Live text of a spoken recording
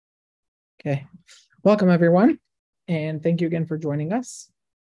Okay, welcome everyone, and thank you again for joining us.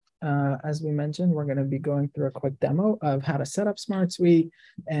 As we mentioned, we're going to be going through a quick demo of how to set up SmartSuite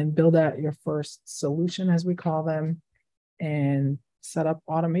and build out your first solution, as we call them, and set up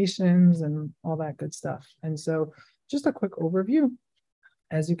automations and all that good stuff. And so just a quick overview.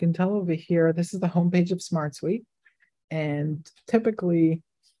 As you can tell over here, this is the homepage of SmartSuite. And typically,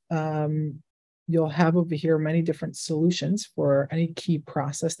 you'll have over here many different solutions for any key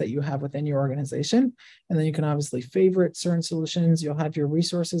process that you have within your organization. And then you can obviously favorite certain solutions. You'll have your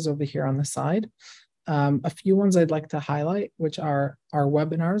resources over here on the side. A few ones I'd like to highlight, which are our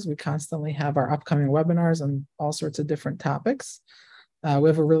webinars. We constantly have our upcoming webinars on all sorts of different topics. We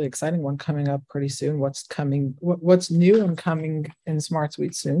have a really exciting one coming up pretty soon. What's new and coming in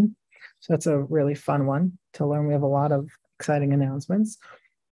SmartSuite soon. So that's a really fun one to learn. We have a lot of exciting announcements.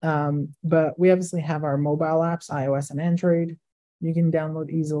 But we obviously have our mobile apps, iOS and Android. You can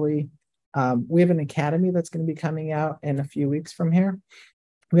download easily. We have an academy that's going to be coming out in a few weeks from here.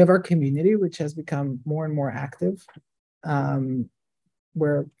 We have our community, which has become more and more active,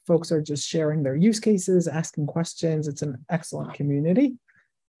 where folks are just sharing their use cases, asking questions. It's an excellent community.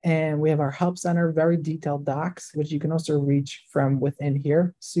 And we have our help center, very detailed docs, which you can also reach from within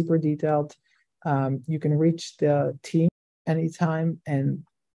here, super detailed. You can reach the team anytime, and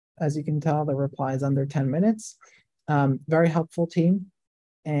as you can tell, the reply is under 10 minutes. Very helpful team.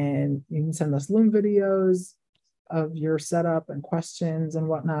 And you can send us Loom videos of your setup and questions and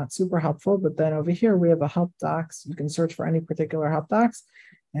whatnot. Super helpful. But then over here, we have a help docs. You can search for any particular help docs.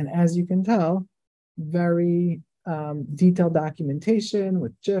 And as you can tell, very detailed documentation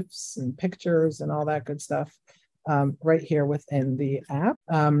with GIFs and pictures and all that good stuff right here within the app.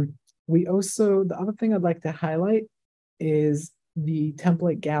 The other thing I'd like to highlight is the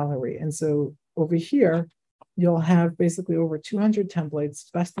template gallery. And so over here, you'll have basically over 200 templates,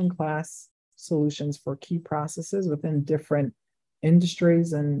 best-in-class solutions for key processes within different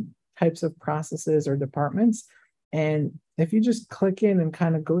industries and types of processes or departments. And if you just click in and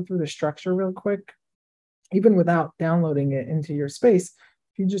kind of go through the structure real quick, even without downloading it into your space,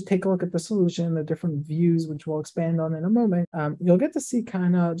 if you just take a look at the solution, the different views, which we'll expand on in a moment, you'll get to see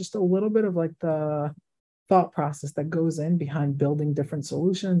kind of just a little bit of like the thought process that goes in behind building different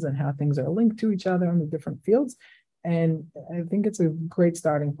solutions and how things are linked to each other in the different fields. And I think it's a great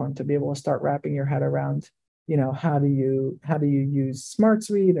starting point to be able to start wrapping your head around, how do you use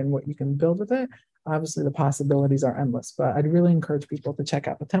SmartSuite and what you can build with it. Obviously, the possibilities are endless, but I'd really encourage people to check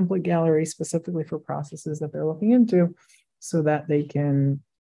out the template gallery specifically for processes that they're looking into so that they can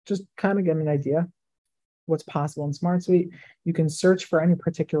just kind of get an idea what's possible in SmartSuite. You can search for any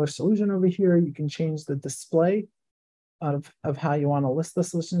particular solution over here. You can change the display of how you want to list the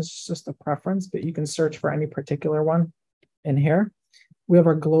solutions. It's just a preference, but you can search for any particular one in here. We have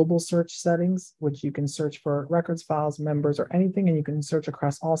our global search settings, which you can search for records, files, members, or anything, and you can search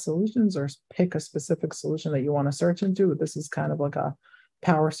across all solutions or pick a specific solution that you want to search into. This is kind of like a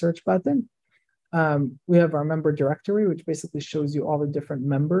power search button. We have our member directory, which basically shows you all the different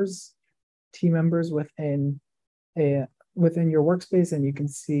members, team members within your workspace, and you can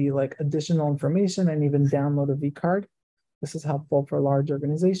see like additional information and even download a vCard. This is helpful for large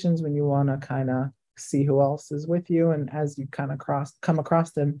organizations when you want to kind of see who else is with you, and as you kind of come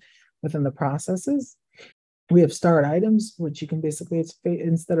across them within the processes. We have starred items, which you can basically,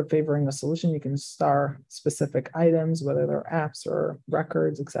 instead of favoring a solution, you can star specific items, whether they're apps or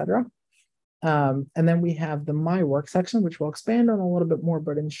records, etc. And then we have the My Work section, which we'll expand on a little bit more,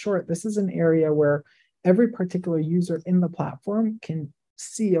 but in short, this is an area where every particular user in the platform can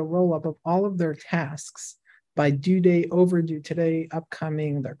see a roll-up of all of their tasks by due date, overdue today,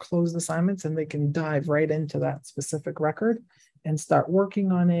 upcoming, their closed assignments, and they can dive right into that specific record and start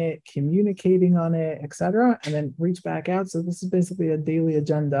working on it, communicating on it, etc., and then reach back out. So this is basically a daily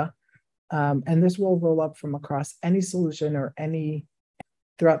agenda. And this will roll up from across any solution or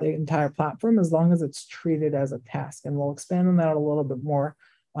throughout the entire platform, as long as it's treated as a task. And we'll expand on that a little bit more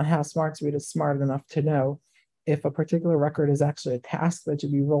on how SmartSuite is smart enough to know if a particular record is actually a task that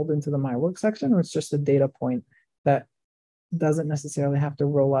should be rolled into the My Work section, or it's just a data point that doesn't necessarily have to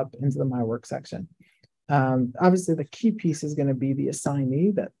roll up into the My Work section. Obviously, the key piece is going to be the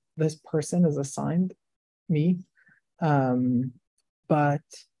assignee, that this person is assigned me. But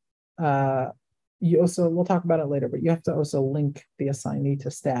we'll talk about it later, but you have to also link the assignee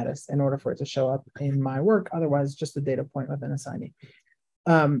to status in order for it to show up in My Work. Otherwise, just a data point with an assignee.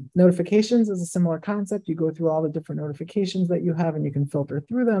 Notifications is a similar concept. You go through all the different notifications that you have and you can filter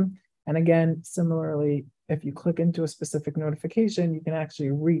through them. And again, similarly, if you click into a specific notification, you can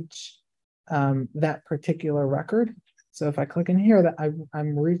actually reach that particular record So if I click in here, that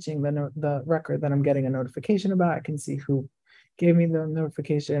I'm reaching the record that I'm getting a notification about, I can see who gave me the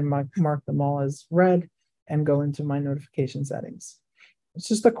notification, mark them all as read, and go into my notification settings. It's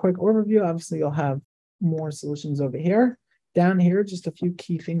just a quick overview. Obviously, you'll have more solutions over here. Down here, just a few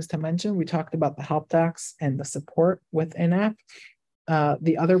key things to mention. We talked about the help desk and the support within app.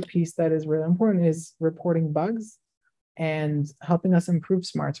 The other piece that is really important is reporting bugs and helping us improve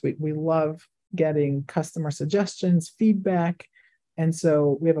SmartSuite. We love getting customer suggestions, feedback. And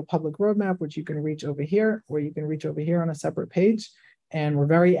so we have a public roadmap, which you can reach over here, or you can reach over here on a separate page. And we're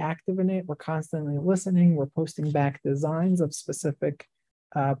very active in it. We're constantly listening. We're posting back designs of specific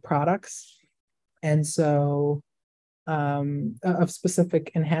products. And so of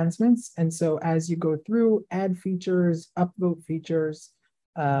specific enhancements. And so as you go through, add features, upvote features,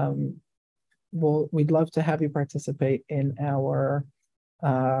 we'd love to have you participate in our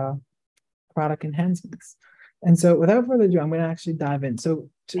product enhancements. And so without further ado, I'm going to actually dive in. So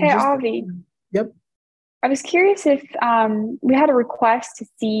hey, Avi. Yep. I was curious if we had a request to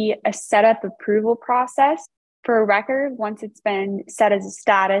see a setup approval process for a record once it's been set as a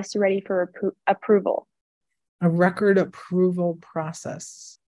status ready for approval. A record approval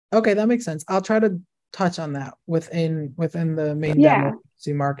process. Okay, that makes sense. I'll try to touch on that within the main demo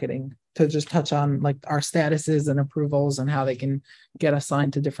marketing, to just touch on like our statuses and approvals and how they can get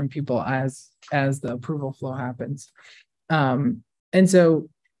assigned to different people as the approval flow happens. And so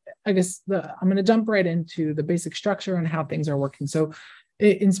I guess I'm going to jump right into the basic structure and how things are working. So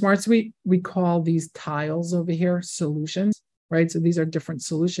in SmartSuite, we call these tiles over here solutions, right? So these are different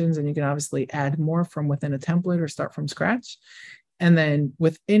solutions, and you can obviously add more from within a template or start from scratch. And then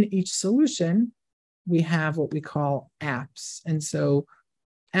within each solution, we have what we call apps. And so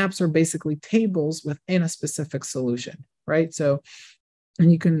apps are basically tables within a specific solution, right? So,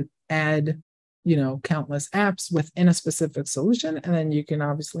 and you can add, countless apps within a specific solution, and then you can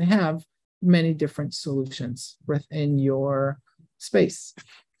obviously have many different solutions within your space.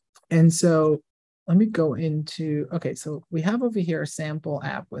 And so let me go into, okay, so we have over here a sample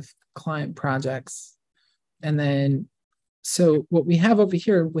app with client projects. And then, so what we have over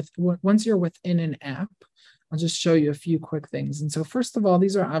here, once you're within an app, I'll just show you a few quick things. And so first of all,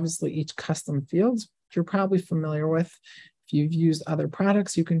 these are obviously each custom fields, which you're probably familiar with. If you've used other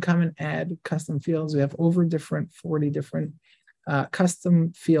products, you can come and add custom fields. We have over 40 different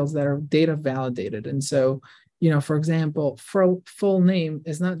custom fields that are data validated. And so, for example, full name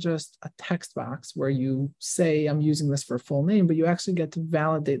is not just a text box where you say, I'm using this for full name, but you actually get to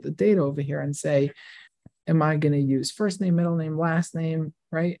validate the data over here and say, am I going to use first name, middle name, last name,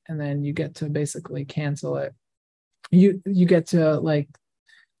 right? And then you get to basically cancel it. You get to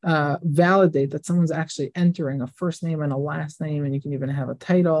validate that someone's actually entering a first name and a last name, and you can even have a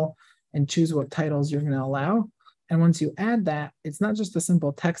title and choose what titles you're going to allow. And once you add that, it's not just a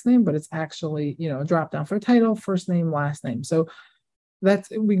simple text name, but it's actually, a drop down for title, first name, last name. So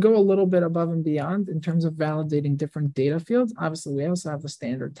we go a little bit above and beyond in terms of validating different data fields. Obviously, we also have the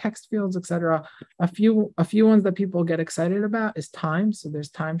standard text fields, et cetera. A few ones that people get excited about is time. So there's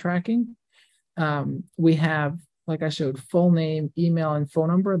time tracking. We have, like I showed, full name, email, and phone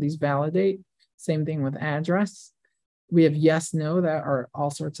number. These validate. Same thing with address. We have yes, no, that are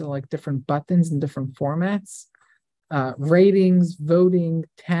all sorts of different buttons in different formats. Ratings, voting,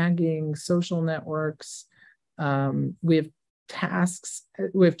 tagging, social networks. We have tasks.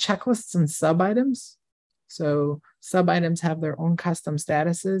 We have checklists and sub items. So sub items have their own custom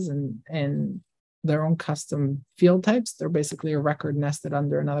statuses and their own custom field types. They're basically a record nested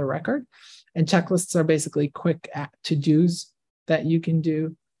under another record. And checklists are basically quick to-dos that you can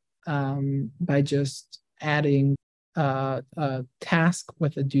do by just adding a task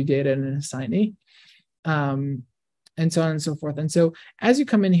with a due date and an assignee. And so on and so forth. And so as you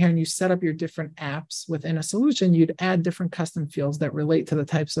come in here and you set up your different apps within a solution, you'd add different custom fields that relate to the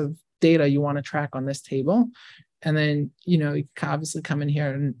types of data you want to track on this table. And then, you can obviously come in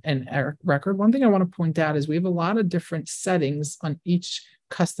here and add record. One thing I want to point out is we have a lot of different settings on each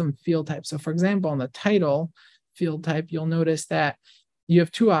custom field type. So for example, on the title field type, you'll notice that you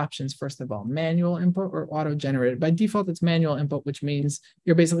have two options. First of all, manual input or auto-generated. By default, it's manual input, which means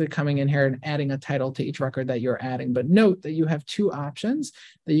you're basically coming in here and adding a title to each record that you're adding. But note that you have two options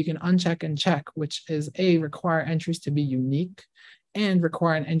that you can uncheck and check, which is require entries to be unique and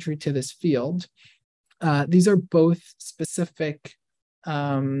require an entry to this field. These are both specific.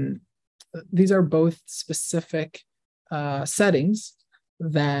 Settings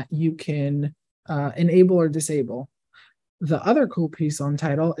that you can enable or disable. The other cool piece on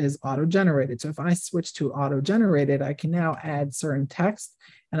title is auto-generated. So if I switch to auto-generated, I can now add certain text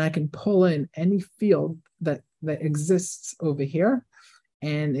and I can pull in any field that that exists over here,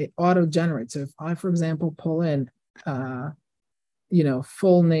 and it auto generates. So if I, for example, pull in,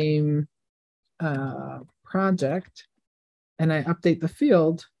 full name project, and I update the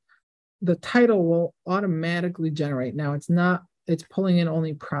field, the title will automatically generate. Now it's pulling in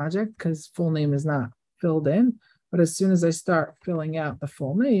only project because full name is not filled in. But as soon as I start filling out the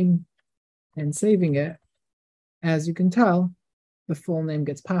full name and saving it, as you can tell, the full name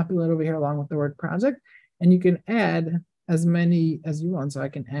gets populated over here along with the word project. And you can add as many as you want. So I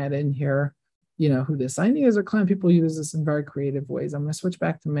can add in here, who the assignee is or client. People use this in very creative ways. I'm going to switch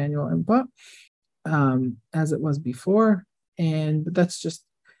back to manual input as it was before. But that's just,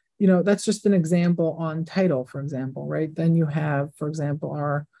 that's just an example on title, for example, right? Then you have, for example,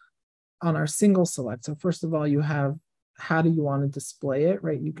 on our single select. So first of all, you have, how do you want to display it,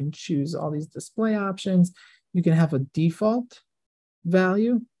 right? You can choose all these display options. You can have a default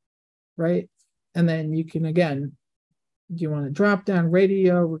value, right? And then you can, again, do you want to drop down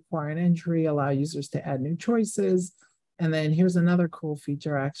radio, require an entry, allow users to add new choices. And then here's another cool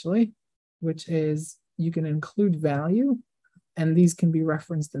feature actually, which is you can include value, and these can be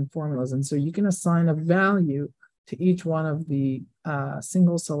referenced in formulas. And so you can assign a value to each one of the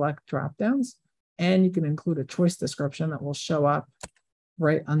single select dropdowns, and you can include a choice description that will show up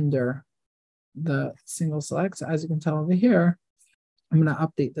right under the single select. So as you can tell over here, I'm going to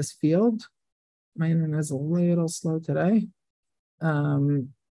update this field. My internet is a little slow today.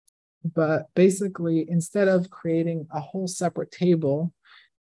 But basically, instead of creating a whole separate table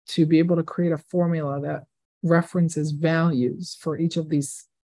to be able to create a formula that references values for each of these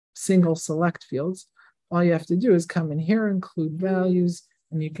single select fields, all you have to do is come in here, include values,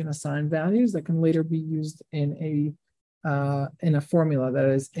 and you can assign values that can later be used in a formula that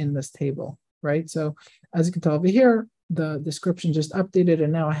is in this table, right? So as you can tell over here, the description just updated,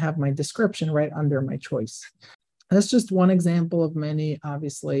 and now I have my description right under my choice. That's just one example of many,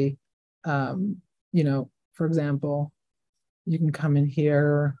 obviously. For example, you can come in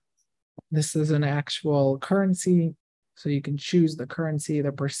here. This is an actual currency. So you can choose the currency,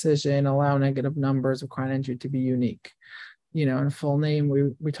 the precision, allow negative numbers, require an entry to be unique. And full name,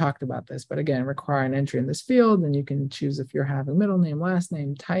 we talked about this, but again, require an entry in this field, and you can choose if you're having middle name, last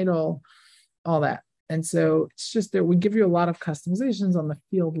name, title, all that. And so it's just that we give you a lot of customizations on the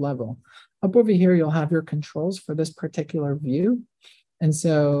field level. Up over here, you'll have your controls for this particular view. And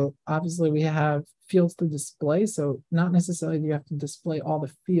so obviously we have fields to display. So not necessarily do you have to display all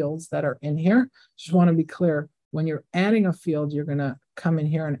the fields that are in here. Just want to be clear, when you're adding a field, you're going to come in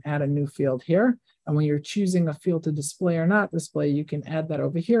here and add a new field here. And when you're choosing a field to display or not display, you can add that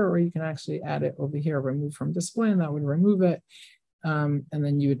over here, or you can actually add it over here, remove from display, and that would remove it. And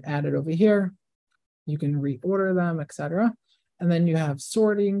then you would add it over here. You can reorder them, etc. And then you have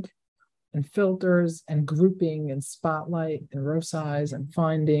sorting and filters and grouping and spotlight and row size and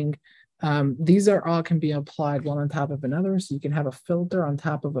finding. These are all can be applied one on top of another. So you can have a filter on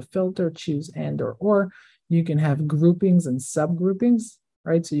top of a filter, choose and or. You can have groupings and subgroupings,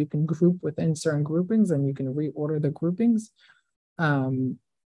 right? So you can group within certain groupings, and you can reorder the groupings.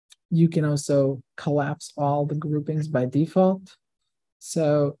 You can also collapse all the groupings by default.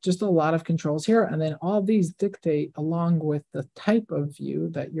 So just a lot of controls here. And then all these dictate, along with the type of view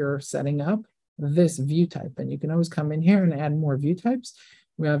that you're setting up, this view type. And you can always come in here and add more view types.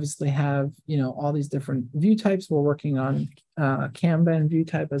 We obviously have, all these different view types. We're working on Kanban view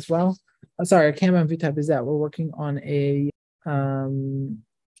type as well. Sorry, a Kanban view type is that. We're working on a, I'm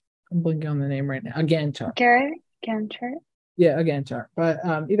blinking on the name right now, a Gantt chart. Gantt chart? Yeah, a Gantt chart. But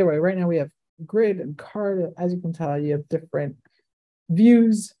either way, right now we have grid and card. As you can tell, you have different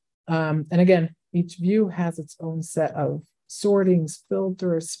views. And again, each view has its own set of sortings,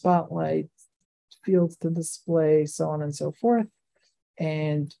 filters, spotlights, fields to display, so on and so forth.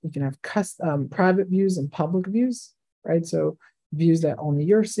 And you can have custom private views and public views, right? So views that only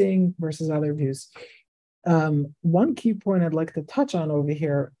you're seeing versus other views. One key point I'd like to touch on over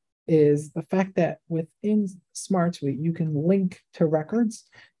here is the fact that within SmartSuite, you can link to records,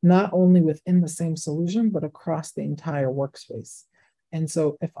 not only within the same solution, but across the entire workspace. And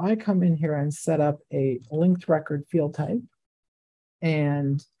so if I come in here and set up a linked record field type,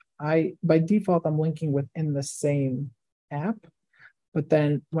 and by default, I'm linking within the same app, but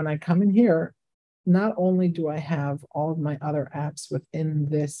then when I come in here, not only do I have all of my other apps within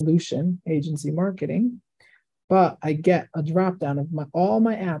this solution, agency marketing, but I get a dropdown of all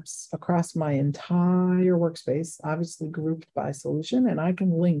my apps across my entire workspace, obviously grouped by solution, and I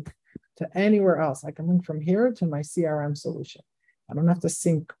can link to anywhere else. I can link from here to my CRM solution. I don't have to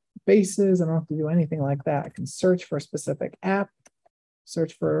sync bases. I don't have to do anything like that. I can search for a specific app,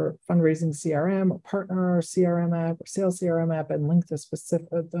 search for fundraising CRM or partner CRM app or sales CRM app and link to a specific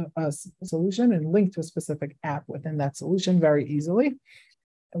solution and link to a specific app within that solution very easily.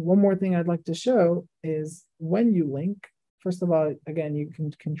 And one more thing I'd like to show is when you link, first of all, again, you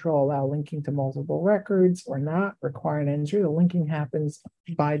can control allow linking to multiple records or not, require an entry. The linking happens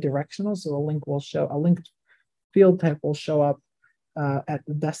bi-directional. So a linked field type will show up at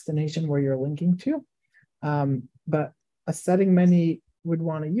the destination where you're linking to. But a setting many would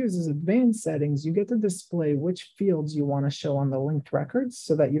want to use is advanced settings. You get to display which fields you want to show on the linked records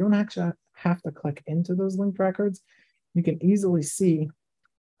so that you don't actually have to click into those linked records. You can easily see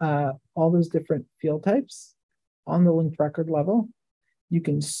all those different field types on the linked record level. You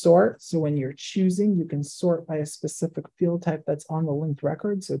can sort. So when you're choosing, you can sort by a specific field type that's on the linked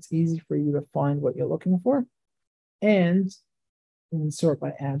record. So it's easy for you to find what you're looking for. And you can sort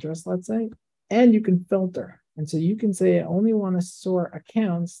by address, let's say, and you can filter. And so you can say, I only want to sort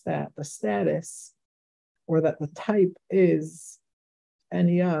accounts that the status or that the type is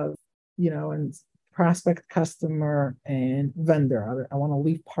any of, and prospect, customer, and vendor. I want to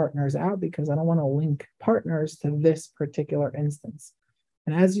leave partners out because I don't want to link partners to this particular instance.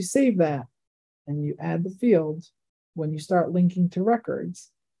 And as you save that and you add the field, when you start linking to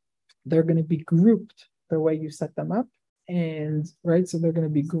records, they're going to be grouped the way you set them up. And so they're going to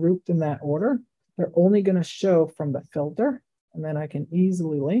be grouped in that order. They're only going to show from the filter, and then I can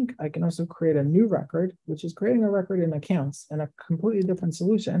easily link. I can also create a new record, which is creating a record in accounts and a completely different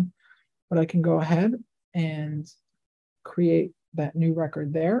solution. But I can go ahead and create that new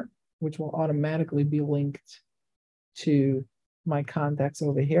record there, which will automatically be linked to my contacts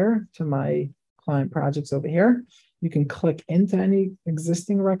over here, to my client projects over here. You can click into any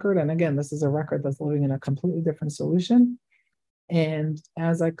existing record. And again, this is a record that's living in a completely different solution. And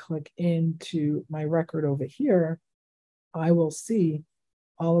as I click into my record over here, I will see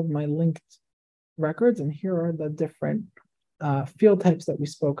all of my linked records. And here are the different field types that we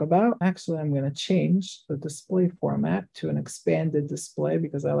spoke about. Actually, I'm going to change the display format to an expanded display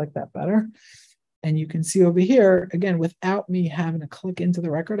because I like that better. And you can see over here, again, without me having to click into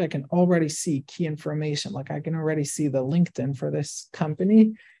the record, I can already see key information. Like I can already see the LinkedIn for this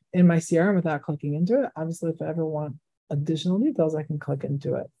company in my CRM without clicking into it. Obviously, if I ever want additional details, I can click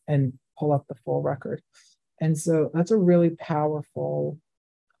into it and pull up the full record. And so that's a really powerful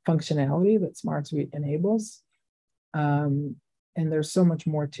functionality that SmartSuite enables. And there's so much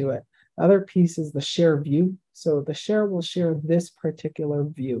more to it. The other piece is the share view. So the share will share this particular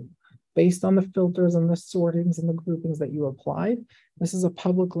view based on the filters and the sortings and the groupings that you applied. This is a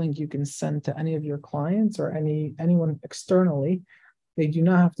public link you can send to any of your clients or anyone externally. They do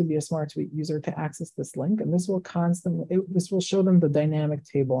not have to be a SmartSuite user to access this link, and this will show them the dynamic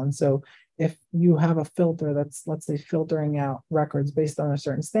table. And so if you have a filter that's, let's say, filtering out records based on a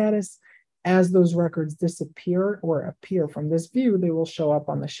certain status, as those records disappear or appear from this view, they will show up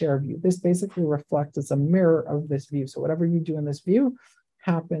on the share view. This basically reflects as a mirror of this view. So whatever you do in this view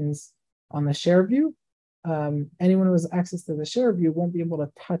happens on the share view. Anyone who has access to the share view won't be able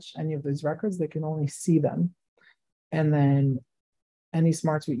to touch any of these records. They can only see them. And then any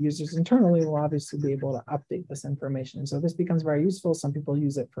SmartSuite users internally will obviously be able to update this information. So this becomes very useful. Some people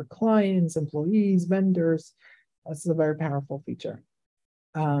use it for clients, employees, vendors. This is a very powerful feature.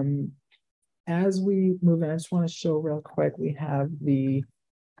 As we move in, I just want to show real quick, we have the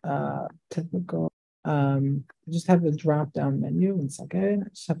typical, just have the drop-down menu. 1 second. I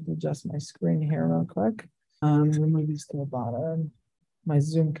just have to adjust my screen here real quick. Remove these to the bottom. My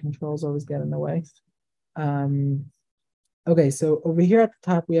Zoom controls always get in the way. Okay, so over here at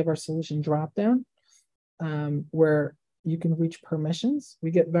the top, we have our solution drop-down, where you can reach permissions.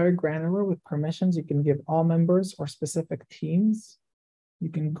 We get very granular with permissions. You can give all members or specific teams. You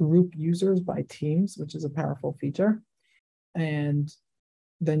can group users by teams, which is a powerful feature. And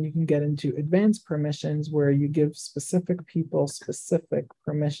then you can get into advanced permissions where you give specific people specific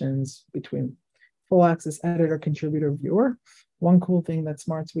permissions between full access editor, contributor, viewer. One cool thing that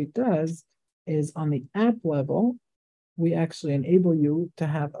SmartSuite does is on the app level, we actually enable you to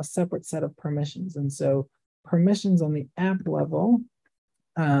have a separate set of permissions. And so permissions on the app level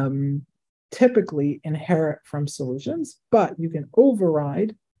typically inherit from solutions, but you can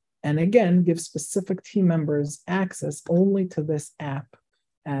override and again, give specific team members access only to this app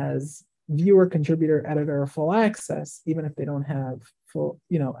as viewer, contributor, editor, or full access, even if they don't have full,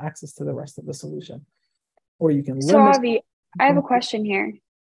 access to the rest of the solution. Or you can limit. So Avi, I have a question here.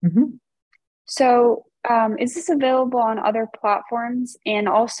 Mm-hmm. So is this available on other platforms? And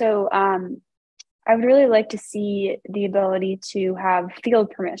also, I would really like to see the ability to have field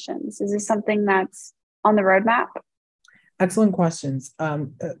permissions. Is this something that's on the roadmap? Excellent questions.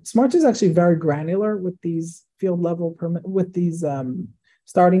 SmartSuite is actually very granular with these field level with these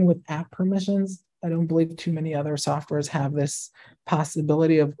starting with app permissions. I don't believe too many other softwares have this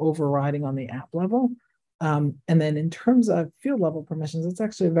possibility of overriding on the app level. And then in terms of field level permissions, it's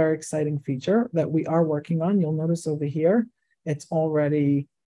actually a very exciting feature that we are working on. You'll notice over here, it's already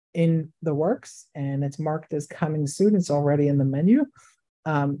in the works and it's marked as coming soon. It's already in the menu.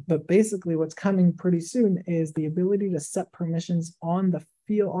 But basically what's coming pretty soon is the ability to set permissions on the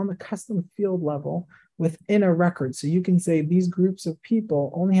field, on the custom field level within a record. So you can say these groups of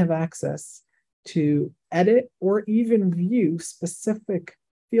people only have access to edit or even view specific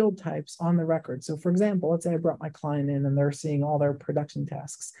field types on the record. So for example, let's say I brought my client in and they're seeing all their production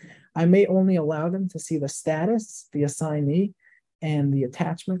tasks. I may only allow them to see the status, the assignee, and the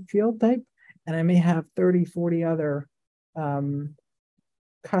attachment field type. And I may have 30, 40 other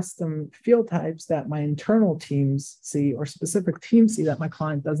custom field types that my internal teams see or specific teams see that my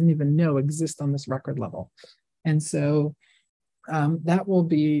client doesn't even know exist on this record level. And so that will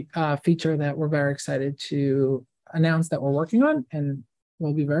be a feature that we're very excited to announce that we're working on, and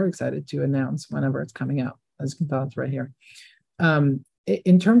we'll be very excited to announce whenever it's coming out. As you can tell, it's right here.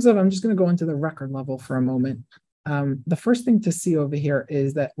 In terms of, I'm just going to go into the record level for a moment. The first thing to see over here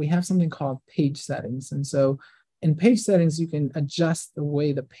is that we have something called page settings. And so in page settings, you can adjust the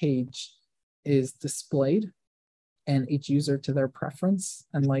way the page is displayed and each user to their preference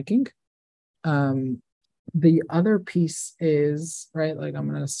and liking. The other piece is, right, like I'm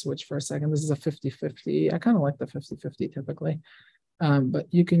going to switch for a second. This is a 50-50. I kind of like the 50-50 typically, but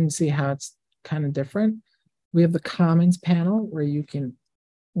you can see how it's kind of different. We have the comments panel where you can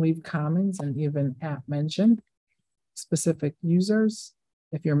leave comments and even mention specific users.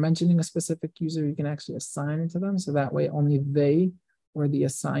 If you're mentioning a specific user, you can actually assign it to them. So that way only they or the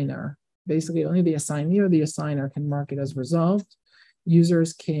assigner, basically only the assignee or the assigner can mark it as resolved.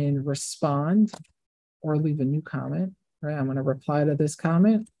 Users can respond or leave a new comment, right? I'm going to reply to this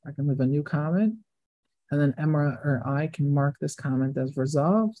comment. I can leave a new comment. And then Emma or I can mark this comment as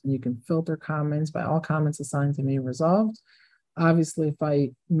resolved. And you can filter comments by all comments assigned to me resolved. Obviously, if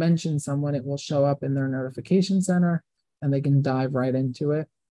I mention someone, it will show up in their notification center and they can dive right into it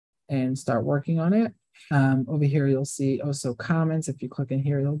and start working on it. Over here, you'll see also comments. If you click in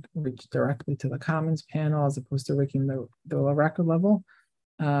here, you'll reach directly to the comments panel as opposed to reaching the record level.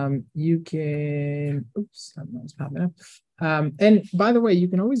 You can, oops, something's popping up. And by the way, you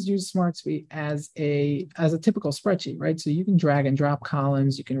can always use SmartSuite as a typical spreadsheet, right? So you can drag and drop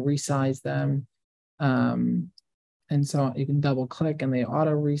columns, you can resize them, and so you can double click and they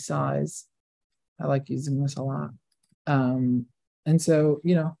auto resize. I like using this a lot. And so,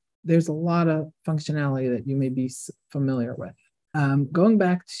 you know, there's a lot of functionality that you may be familiar with. Going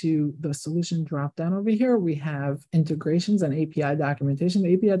back to the solution dropdown over here, we have integrations and API documentation.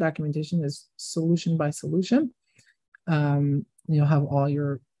 The API documentation is solution by solution. You'll have all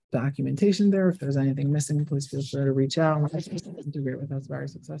your documentation there. If there's anything missing, please feel free to reach out and integrate with us very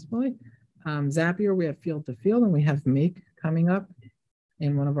successfully. Zapier, we have field to field, and we have Make coming up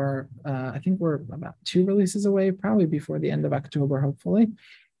in one of our, I think we're about 2 releases away, probably before the end of October, hopefully.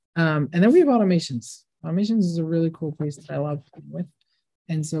 And then we have automations. Automations is a really cool piece that I love with.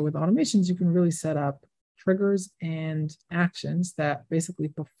 And so with automations, you can really set up triggers and actions that basically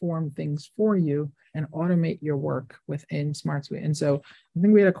perform things for you and automate your work within SmartSuite. And so I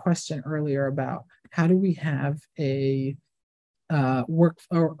think we had a question earlier about how do we have a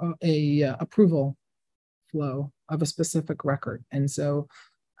approval flow of a specific record. And so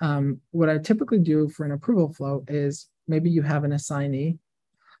what I typically do for an approval flow is maybe you have an assignee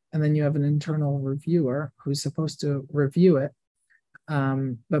and then you have an internal reviewer who's supposed to review it.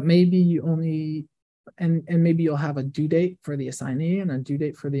 But maybe you only, and maybe you'll have a due date for the assignee and a due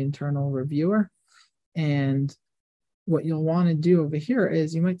date for the internal reviewer. And what you'll want to do over here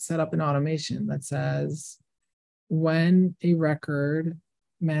is you might set up an automation that says when a record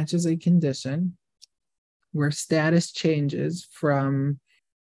matches a condition where status changes from,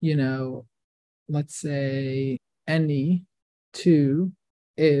 you know, let's say any to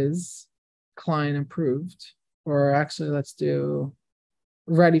is client approved, or actually let's do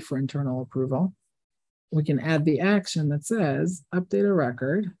ready for internal approval. We can add the action that says update a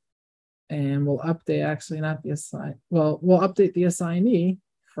record, and we'll update actually not the assign. Well, we'll update the assignee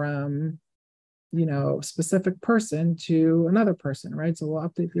from, you know, specific person to another person, right? So we'll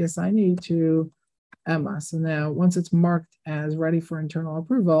update the assignee to Emma. So now once it's marked as ready for internal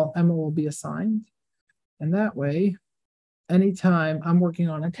approval, Emma will be assigned. And that way, anytime I'm working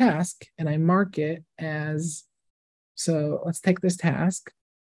on a task and I mark it as, so let's take this task.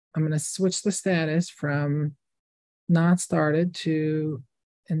 I'm going to switch the status from, not started to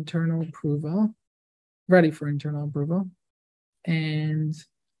internal approval, ready for internal approval. And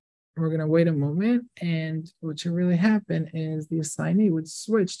we're going to wait a moment. And what should really happen is the assignee would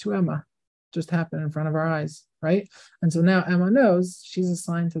switch to Emma. Just happened in front of our eyes, right? And so now Emma knows she's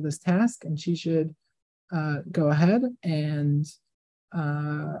assigned to this task and she should go ahead and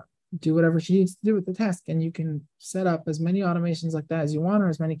do whatever she needs to do with the task. And you can set up as many automations like that as you want, or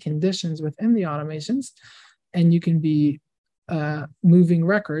as many conditions within the automations. And you can be moving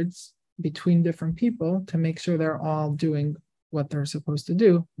records between different people to make sure they're all doing what they're supposed to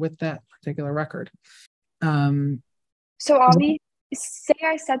do with that particular record. So Avi, say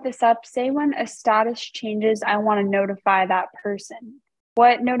I set this up, say when a status changes, I want to notify that person.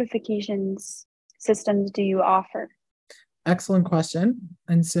 What notifications systems do you offer? Excellent question.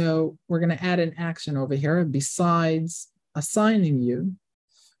 And so we're going to add an action over here. Besides assigning you,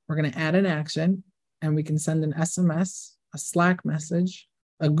 we're going to add an action, and we can send an SMS, a Slack message,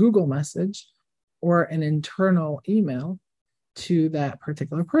 a Google message, or an internal email to that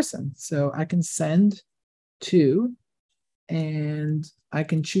particular person. So I can send to, and I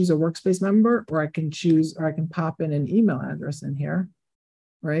can choose a workspace member, or I can pop in an email address in here,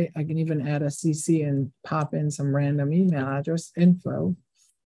 right? I can even add a CC and pop in some random email address, info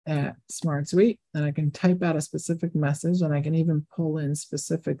at SmartSuite, and I can type out a specific message, and I can even pull in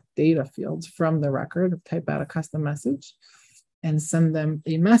specific data fields from the record, type out a custom message, and send them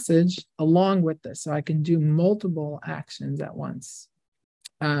a message along with this. So I can do multiple actions at once.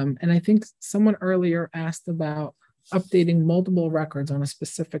 And I think someone earlier asked about updating multiple records on a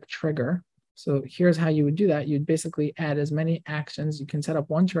specific trigger. So here's how you would do that. You'd basically add as many actions. You can set up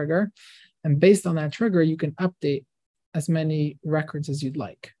one trigger, and based on that trigger, you can update as many records as you'd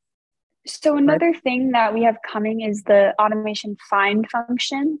like. So another thing that we have coming is the automation find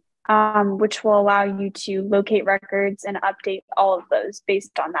function, which will allow you to locate records and update all of those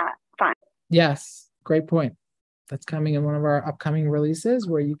based on that find. Yes, great point. That's coming in one of our upcoming releases,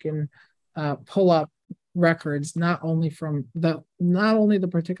 where you can pull up records not only the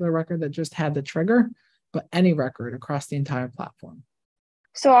particular record that just had the trigger, but any record across the entire platform.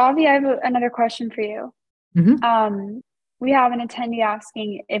 So Avi, I have another question for you. Mm-hmm. We have an attendee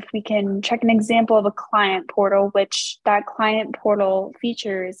asking if we can check an example of a client portal, which that client portal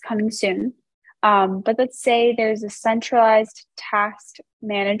feature is coming soon. But let's say there's a centralized task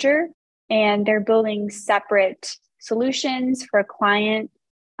manager and they're building separate solutions for a client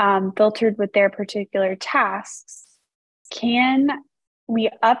filtered with their particular tasks. Can we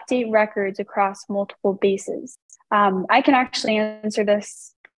update records across multiple bases? I can actually answer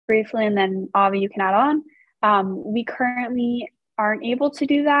this briefly, and then Avi, you can add on. We currently aren't able to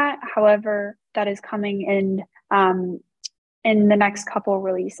do that. However, that is coming in the next couple of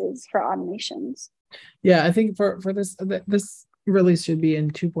releases for automations. Yeah, I think for this release should be in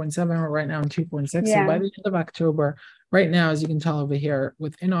 2.7. We're right now in 2.6. Yeah. So by the end of October, right now, as you can tell over here,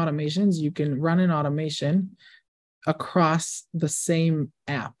 within automations, you can run an automation across the same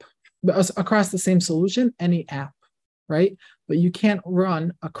app, across the same solution, any app, right? But you can't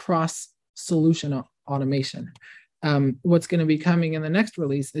run across solution automation. What's going to be coming in the next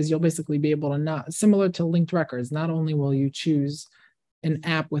release is you'll basically be able to, not similar to linked records, not only will you choose an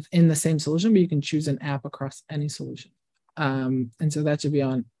app within the same solution, but you can choose an app across any solution. And so that should be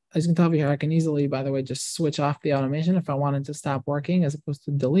on, as you can tell over here, I can easily, by the way, just switch off the automation if I wanted to stop working, as opposed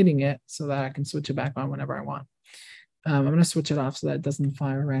to deleting it, so that I can switch it back on whenever I want. I'm going to switch it off so that it doesn't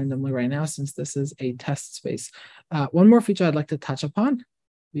fire randomly right now, since this is a test space. One more feature I'd like to touch upon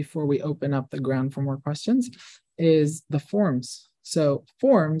before we open up the ground for more questions is the forms. So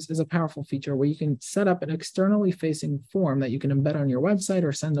forms is a powerful feature where you can set up an externally facing form that you can embed on your website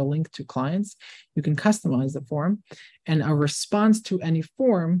or send a link to clients. You can customize the form, and a response to any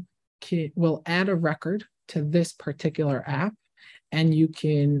form will add a record to this particular app. And you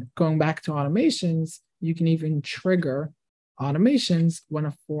can, going back to automations, you can even trigger automations when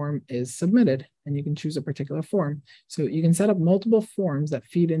a form is submitted, and you can choose a particular form. So you can set up multiple forms that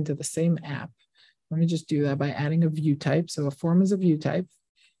feed into the same app. Let me just do that by adding a view type. So a form is a view type,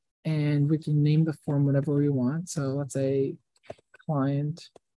 and we can name the form whatever we want. So let's say client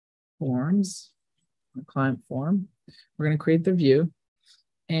forms, a client form. We're going to create the view,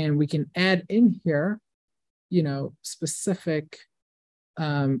 and we can add in here, specific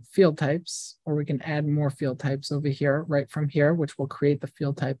field types, or we can add more field types over here, right from here, which will create the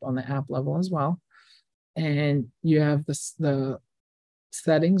field type on the app level as well. And you have the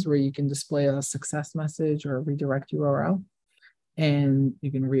settings where you can display a success message or a redirect URL, and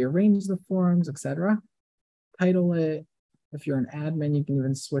you can rearrange the forms, etc. Title it. If you're an admin, you can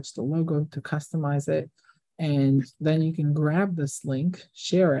even switch the logo to customize it. And then you can grab this link,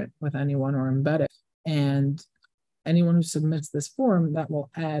 share it with anyone or embed it. And anyone who submits this form, that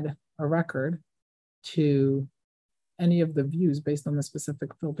will add a record to any of the views based on the specific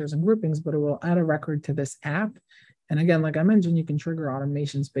filters and groupings, but it will add a record to this app. And again, like I mentioned, you can trigger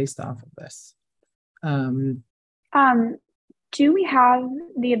automations based off of this. Do we have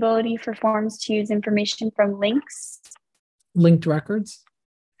the ability for forms to use information from links? Linked records?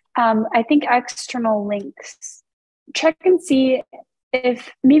 I think external links. Check and see if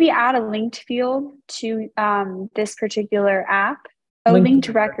maybe add a linked field to this particular app. Oh, linked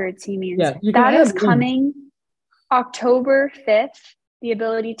records, he means. Yeah, that is coming October 5th, the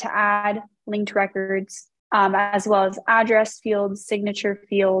ability to add linked records, as well as address fields, signature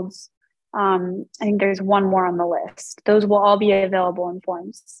fields. I think there's one more on the list. Those will all be available in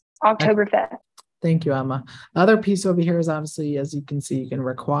forms October 5th. Thank you, Emma. The other piece over here is obviously, as you can see, you can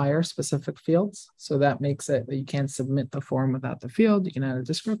require specific fields. So that makes it that you can't submit the form without the field. You can add a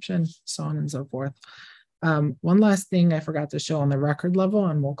description, so on and so forth. One last thing I forgot to show on the record level,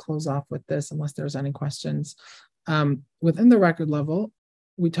 and we'll close off with this unless there's any questions. Within the record level,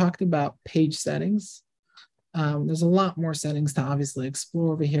 we talked about page settings. There's a lot more settings to obviously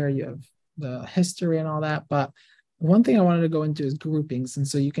explore over here. You have the history and all that, but one thing I wanted to go into is groupings. And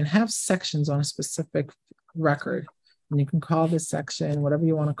so you can have sections on a specific record, and you can call this section whatever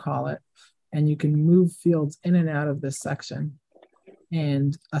you want to call it, and you can move fields in and out of this section.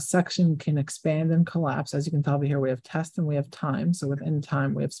 And a section can expand and collapse. As you can tell over here, we have test and we have time. So within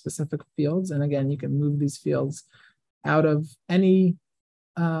time, we have specific fields. And again, you can move these fields out of any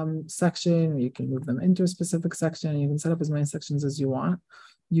section, or you can move them into a specific section, and you can set up as many sections as you want.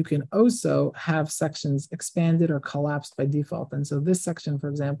 You can also have sections expanded or collapsed by default. And so this section, for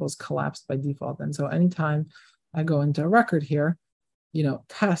example, is collapsed by default. And so anytime I go into a record here, you know,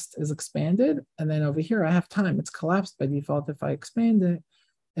 test is expanded. And then over here, I have time. It's collapsed by default. If I expand it,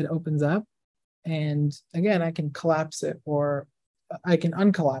 it opens up. And again, I can collapse it, or I can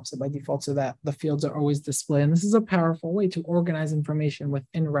uncollapse it by default so that the fields are always displayed. And this is a powerful way to organize information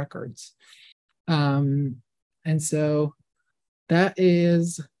within records. And so that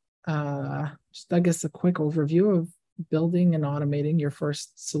is just, I guess, a quick overview of building and automating your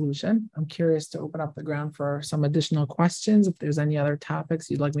first solution. I'm curious to open up the ground for some additional questions. If there's any other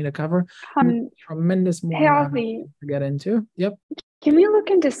topics you'd like me to cover, tremendous more Avi, to get into. Yep. Can we look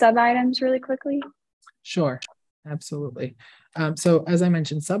into sub-items really quickly? Sure, absolutely. So as I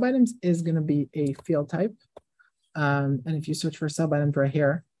mentioned, sub-items is going to be a field type. And if you search for sub-items right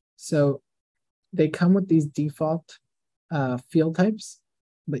here, so they come with these default field types.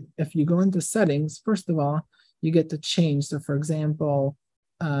 But if you go into settings, first of all, you get to change. So for example,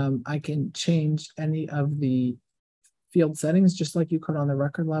 I can change any of the field settings, just like you could on the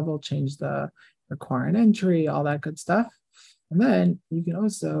record level, change the require an entry, all that good stuff. And then you can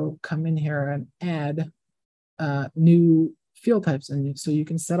also come in here and add new field types. And so you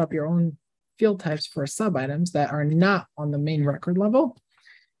can set up your own field types for sub-items that are not on the main record level.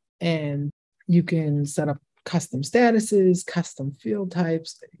 And you can set up custom statuses, custom field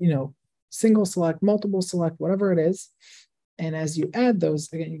types, you know, single select, multiple select, whatever it is. And as you add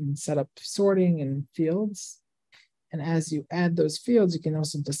those, again, you can set up sorting and fields. And as you add those fields, you can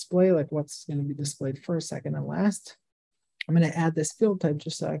also display like what's going to be displayed first, second, and last. I'm going to add this field type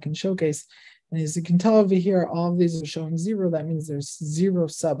just so I can showcase. And as you can tell over here, all of these are showing 0. That means there's 0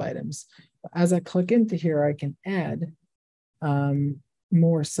 sub-items. As I click into here, I can add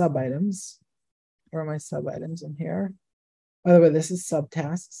more sub-items. Where are my sub-items in here? By the way, this is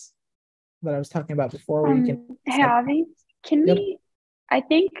subtasks that I was talking about before. Where you can hey, Avi, can we? I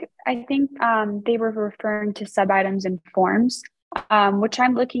think they were referring to sub-items and forms, which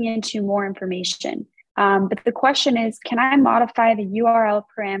I'm looking into more information. But the question is, can I modify the URL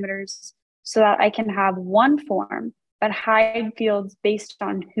parameters so that I can have one form but hide fields based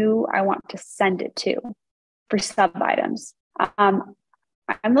on who I want to send it to for sub-items?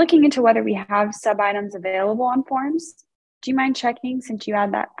 I'm looking into whether we have sub-items available on forms. Do you mind checking since you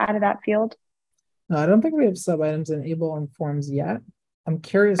added that field? No, I don't think we have sub-items enabled on forms yet. I'm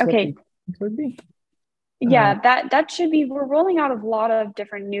curious what the would be. Yeah, that should be, we're rolling out a lot of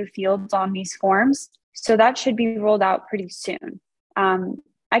different new fields on these forms. So that should be rolled out pretty soon.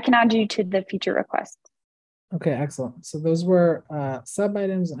 I can add you to the feature request. Okay, excellent. So those were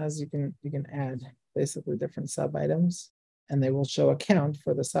sub-items. As you can add basically different sub-items, and they will show a count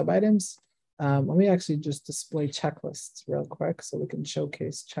for the sub-items. Let me actually just display checklists real quick so we can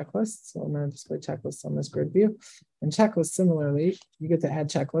showcase checklists. So I'm going to display checklists on this grid view. And checklists, similarly, you get to add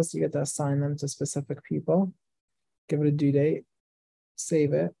checklists. You get to assign them to specific people, give it a due date,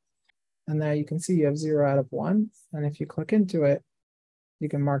 save it. And there you can see you have 0 out of 1. And if you click into it, you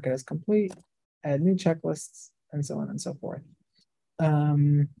can mark it as complete, add new checklists, and so on and so forth.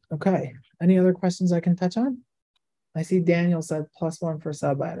 Okay, any other questions I can touch on? I see Daniel said +1 for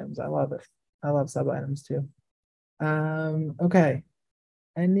sub items. I love it. I love sub items too. Okay,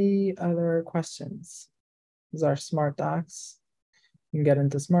 any other questions? These are Smart Docs. You can get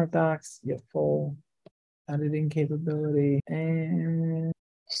into Smart Docs, you have full editing capability. And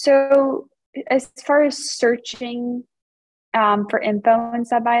so as far as searching for info and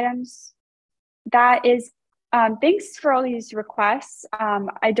sub items, that is thanks for all these requests.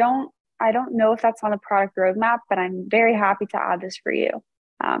 I don't know if that's on the product roadmap, but I'm very happy to add this for you.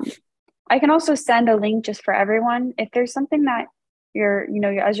 I can also send a link just for everyone. If there's something that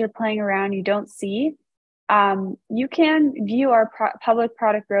as you're playing around, you don't see, you can view our public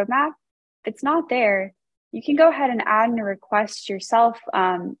product roadmap. If it's not there, you can go ahead and add in a request yourself.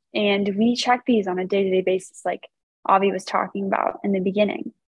 And we check these on a day-to-day basis, like Avi was talking about in the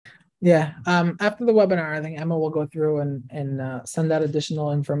beginning. Yeah, after the webinar, I think Emma will go through and send out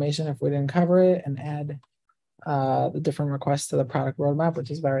additional information if we didn't cover it, and add the different requests to the product roadmap,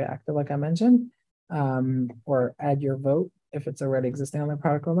 which is very active, like I mentioned, or add your vote if it's already existing on the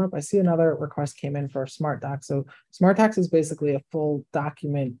product roadmap. I see another request came in for Smart Docs. So Smart Docs is basically a full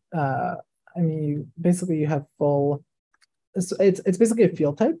document. You have full, it's basically a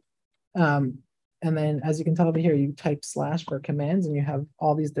field type. And then as you can tell over here, you type / for commands, and you have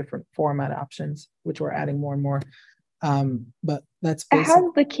all these different format options, which we're adding more and more. But that's it has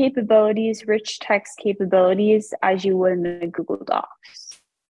the capabilities, rich text capabilities, as you would in the Google Docs.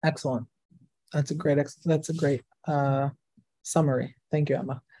 Excellent. That's a great summary. Thank you,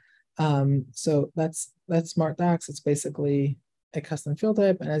 Emma. So that's Smart Docs. It's basically a custom field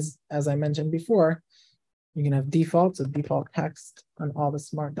type, and as I mentioned before, you can have defaults, so default text on all the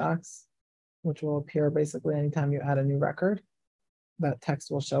Smart Docs, which will appear basically anytime you add a new record. That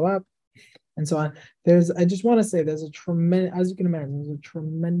text will show up, and so on. I just want to say there's a tremendous, as you can imagine, there's a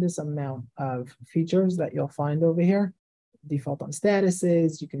tremendous amount of features that you'll find over here. Default on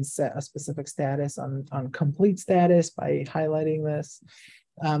statuses, you can set a specific status on complete status by highlighting this.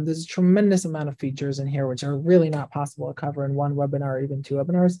 There's a tremendous amount of features in here which are really not possible to cover in one webinar or even 2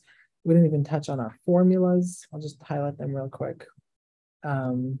 webinars. We didn't even touch on our formulas. I'll just highlight them real quick.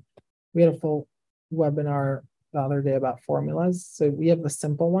 We had a full webinar the other day about formulas. So we have the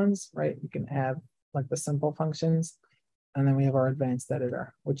simple ones, right? You can add like the simple functions. And then we have our advanced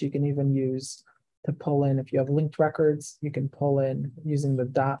editor, which you can even use to pull in. If you have linked records, you can pull in using the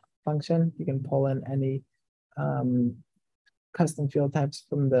dot function. You can pull in any custom field types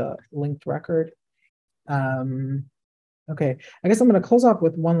from the linked record. Okay, I guess I'm going to close off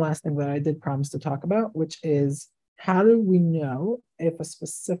with one last thing that I did promise to talk about, which is how do we know if a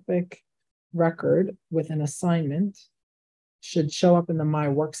specific record with an assignment should show up in the My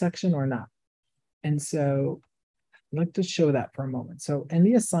Work section or not? And so I'd like to show that for a moment. So in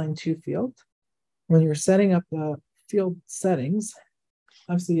the Assign To field, when you're setting up the field settings,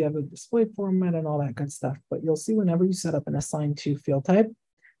 obviously you have a display format and all that good stuff, but you'll see whenever you set up an Assign To field type,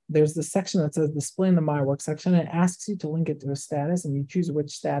 there's the section that says display in the My Work section. It asks you to link it to a status, and you choose which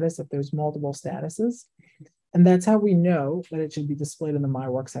status if there's multiple statuses. And that's how we know that it should be displayed in the My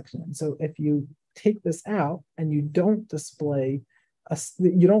Work section. And so if you take this out and you don't display,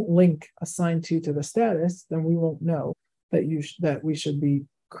 you don't link Assign To the status, then we won't know that we should be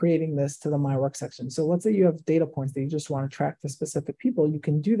creating this to the My Work section. So let's say you have data points that you just want to track to specific people. You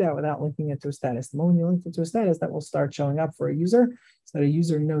can do that without linking it to a status. The moment you link it to a status, that will start showing up for a user, so that a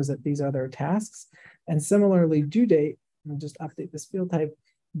user knows that these are their tasks. And similarly, due date, I'll just update this field type.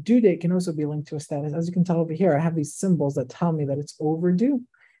 Due date can also be linked to a status. As you can tell over here, I have these symbols that tell me that it's overdue.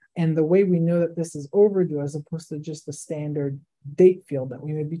 And the way we know that this is overdue, as opposed to just the standard date field that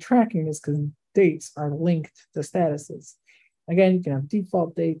we may be tracking, is because dates are linked to statuses. Again, you can have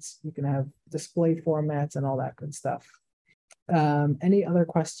default dates, you can have display formats and all that good stuff. Any other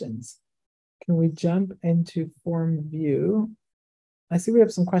questions? Can we jump into form view? I see we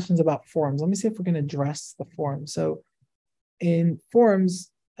have some questions about forms. Let me see if we can address the forms. So in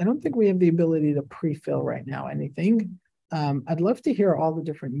forms, I don't think we have the ability to pre-fill right now anything. I'd love to hear all the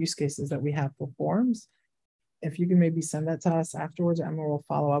different use cases that we have for forms. If you can maybe send that to us afterwards, Emma will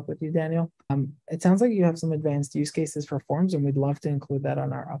follow up with you, Daniel. It sounds like you have some advanced use cases for forms, and we'd love to include that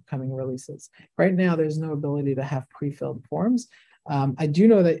on our upcoming releases. Right now, there's no ability to have pre-filled forms. I do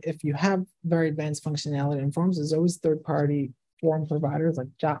know that if you have very advanced functionality in forms, there's always third-party form providers like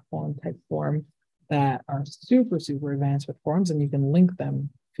JotForm, Typeform that are super, super advanced with forms, and you can link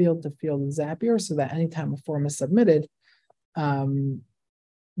them field to field with Zapier so that anytime a form is submitted,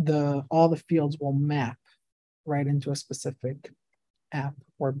 all the fields will map right into a specific app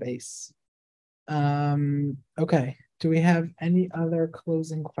or base. Okay. Do we have any other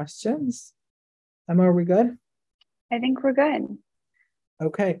closing questions? Emma, are we good? I think we're good.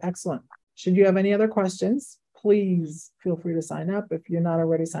 Okay, excellent. Should you have any other questions, please feel free to sign up. If you're not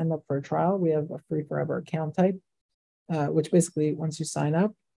already signed up for a trial, we have a free forever account type, which basically once you sign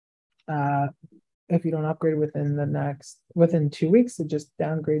up, if you don't upgrade within 2 weeks, it just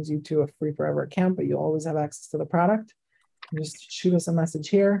downgrades you to a free forever account, but you'll always have access to the product. Just shoot us a message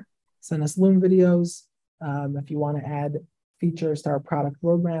here, send us Loom videos. If you want to add features to our product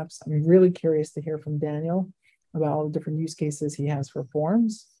roadmaps, I'm really curious to hear from Daniel about all the different use cases he has for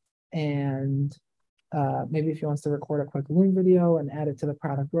forms. And maybe if he wants to record a quick Loom video and add it to the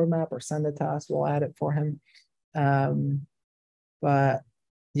product roadmap or send it to us, we'll add it for him. But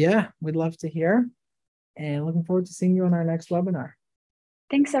yeah, we'd love to hear. And looking forward to seeing you on our next webinar.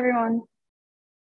 Thanks, everyone.